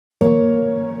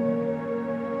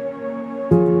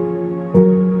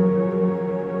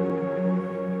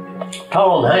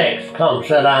Tom Hanks come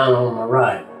sit down on the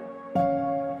right.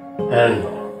 And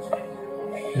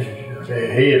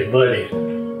his buddies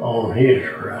on his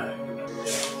right.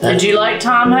 Did you like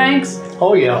Tom Hanks?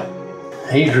 Oh yeah.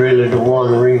 He's really the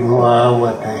one reason why I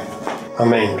went there.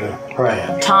 To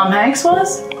France. Tom Hanks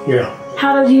was? Yeah.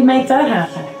 How did he make that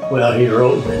happen? Well, he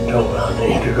wrote me and told me I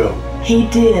need to go. He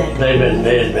did?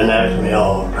 They'd been asking me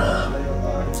all the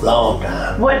time. Long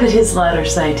time. What did his letter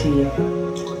say to you?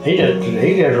 He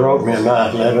just wrote me a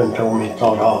nice letter and told me he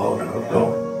thought I ought to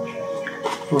go.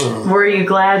 Were you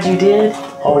glad you did?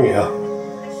 Oh yeah.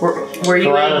 Were you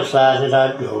so I decided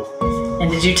I'd go.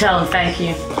 And did you tell him thank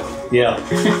you? Yeah.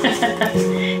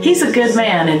 He's a good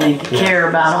man, and they care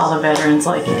about all the veterans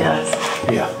like he does.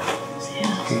 Yeah.